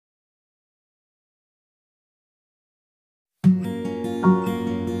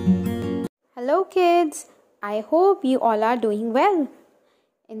Hello kids, I hope you all are doing well.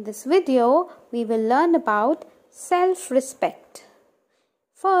 In this video, we will learn about self-respect.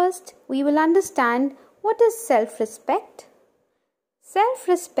 First, we will understand what is self-respect.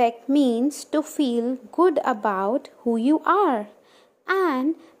 Self-respect means to feel good about who you are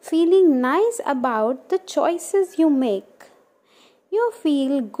and feeling nice about the choices you make. You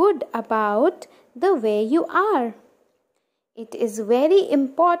feel good about the way you are. It is very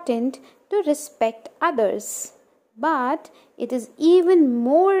important to respect others, but it is even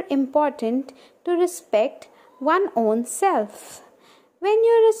more important to respect one's own self. When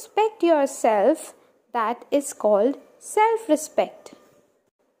you respect yourself, that is called self-respect.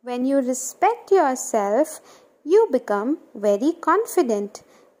 When you respect yourself, you become very confident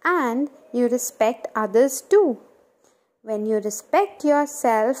and you respect others too. When you respect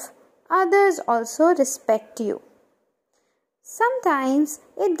yourself, others also respect you. Sometimes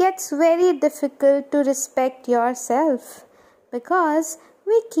it gets very difficult to respect yourself because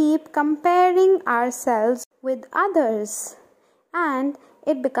we keep comparing ourselves with others and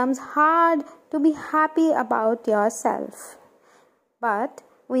it becomes hard to be happy about yourself. But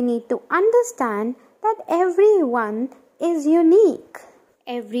we need to understand that everyone is unique.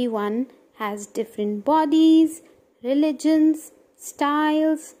 Everyone has different bodies, religions,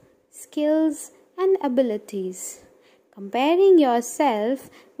 styles, skills, and abilities. Comparing yourself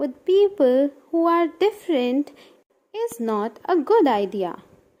with people who are different is not a good idea.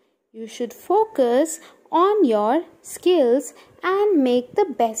 You should focus on your skills and make the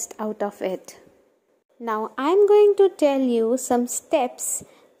best out of it. Now I am going to tell you some steps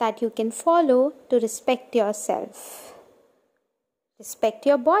that you can follow to respect yourself. Respect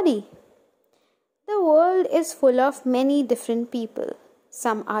your body. The world is full of many different people.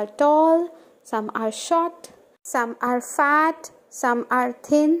 Some are tall, some are short, some are fat, some are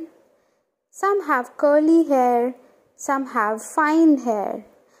thin, some have curly hair, some have fine hair.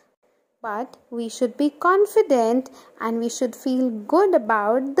 But we should be confident and we should feel good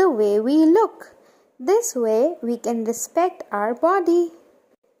about the way we look. This way we can respect our body.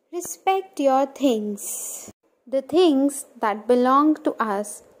 Respect your things. The things that belong to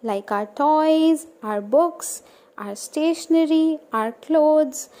us, like our toys, our books, our stationery, our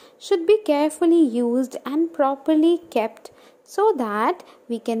clothes, should be carefully used and properly kept so that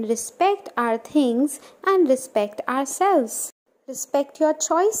we can respect our things and respect ourselves. Respect your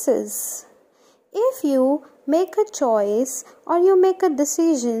choices. If you make a choice or you make a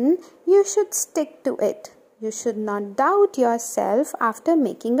decision, you should stick to it. You should not doubt yourself after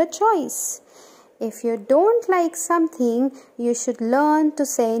making a choice. If you don't like something, you should learn to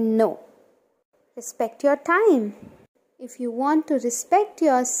say no. Respect your time. If you want to respect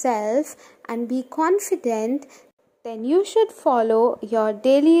yourself and be confident, then you should follow your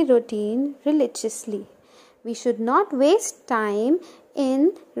daily routine religiously. We should not waste time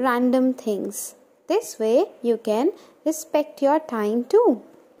in random things. This way you can respect your time too.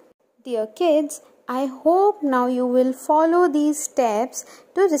 Dear kids, I hope now you will follow these steps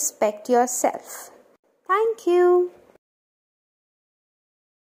to respect yourself. Thank you.